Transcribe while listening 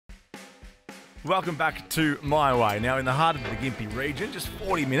Welcome back to My Way. Now, in the heart of the Gympie region, just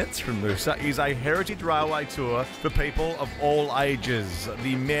 40 minutes from Noosa, is a heritage railway tour for people of all ages,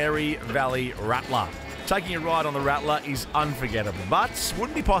 the Mary Valley Rattler. Taking a ride on the Rattler is unforgettable, but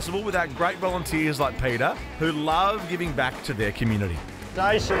wouldn't be possible without great volunteers like Peter, who love giving back to their community.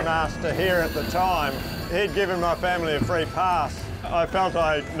 Station master here at the time, he'd given my family a free pass. I felt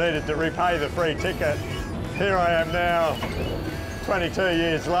I needed to repay the free ticket. Here I am now, 22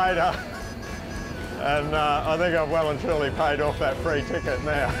 years later, and I think I've well and truly paid off that free ticket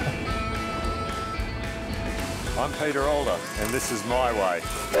now. I'm Peter Alder, and this is My Way.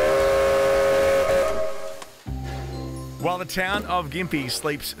 While the town of Gympie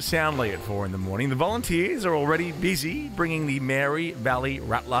sleeps soundly at 4 in the morning, the volunteers are already busy bringing the Mary Valley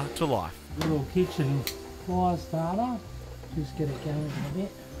Rattler to life. Little kitchen fire starter, just get it going a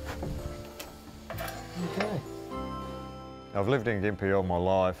bit. Okay. I've lived in Gympie all my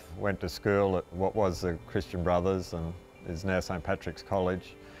life, went to school at what was the Christian Brothers and is now St Patrick's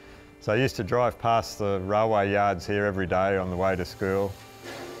College. So I used to drive past the railway yards here every day on the way to school,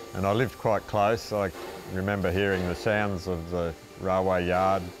 and I lived quite close. I remember hearing the sounds of the railway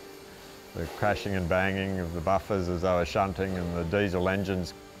yard, the crashing and banging of the buffers as they were shunting and the diesel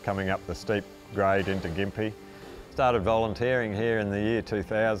engines coming up the steep grade into Gympie. Started volunteering here in the year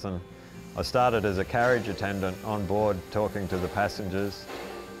 2000. I started as a carriage attendant on board talking to the passengers.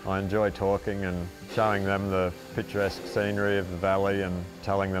 I enjoy talking and showing them the picturesque scenery of the valley and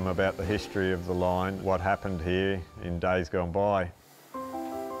telling them about the history of the line, what happened here in days gone by.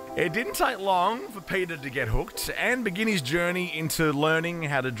 It didn't take long for Peter to get hooked and begin his journey into learning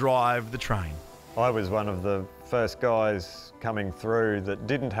how to drive the train. I was one of the first guys coming through that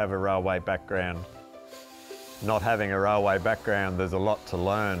didn't have a railway background. Not having a railway background, there's a lot to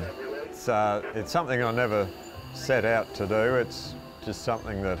learn. It's something I never set out to do, it's just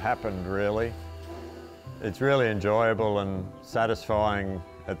something that happened really. It's really enjoyable and satisfying.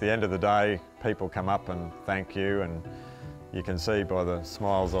 At the end of the day, people come up and thank you, and you can see by the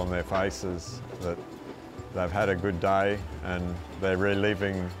smiles on their faces that they've had a good day and they're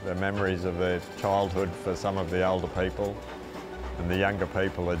reliving the memories of their childhood for some of the older people. And the younger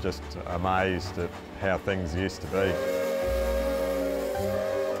people are just amazed at how things used to be.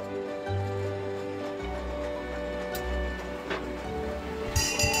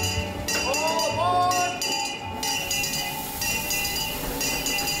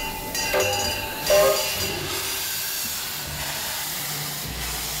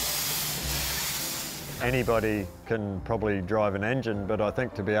 Anybody can probably drive an engine, but I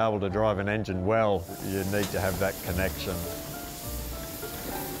think to be able to drive an engine well, you need to have that connection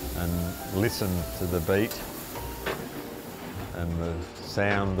and listen to the beat and the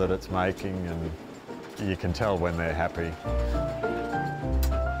sound that it's making, and you can tell when they're happy.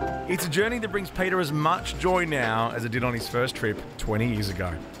 It's a journey that brings Peter as much joy now as it did on his first trip 20 years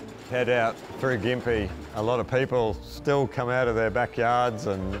ago. Head out through Gympie, a lot of people still come out of their backyards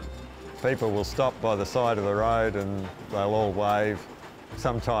and people will stop by the side of the road and they'll all wave.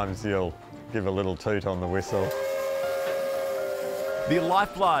 Sometimes you'll give a little toot on the whistle. The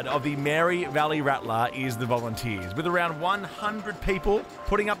lifeblood of the Mary Valley Rattler is the volunteers, with around 100 people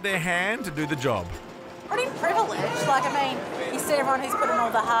putting up their hand to do the job. Pretty privileged. You see everyone who's put in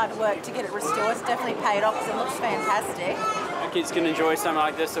all the hard work to get it restored. It's definitely paid off because it looks fantastic. Our kids can enjoy something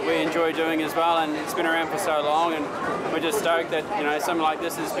like this that we enjoy doing as well, and it's been around for so long, and we're just stoked that something like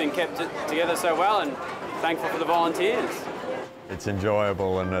this has been kept together so well, and thankful for the volunteers. It's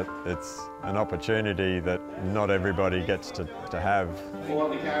enjoyable, and it's an opportunity that not everybody gets to have.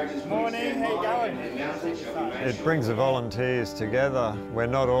 Morning, how you going? It brings the volunteers together. We're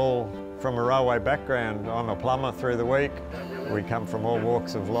not all from a railway background. I'm a plumber through the week. We come from all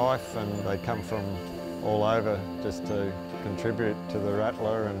walks of life, and they come from all over just to contribute to the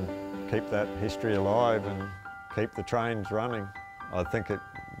Rattler and keep that history alive and keep the trains running. I think it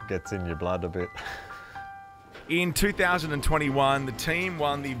gets in your blood a bit. In 2021, the team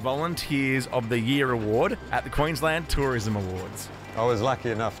won the Volunteers of the Year award at the Queensland Tourism Awards. I was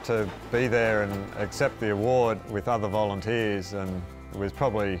lucky enough to be there and accept the award with other volunteers, and it was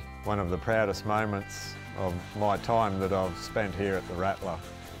probably one of the proudest moments of my time that I've spent here at the Rattler.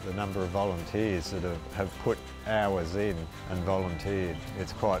 The number of volunteers that have put hours in and volunteered,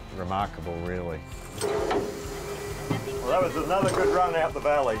 it's quite remarkable really. Well, that was another good run out the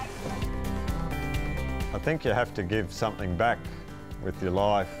valley. I think you have to give something back with your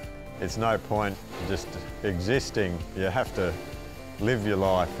life. It's no point just existing. You have to live your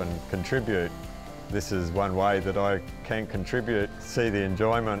life and contribute. This is one way that I can contribute, see the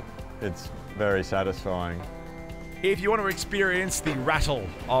enjoyment. It's very satisfying. If you want to experience the rattle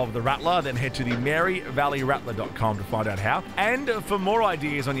of the Rattler, then head to the MaryValleyRattler.com to find out how. And for more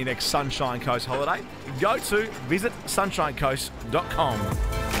ideas on your next Sunshine Coast holiday, go to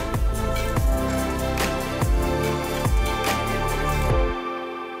visitsunshinecoast.com.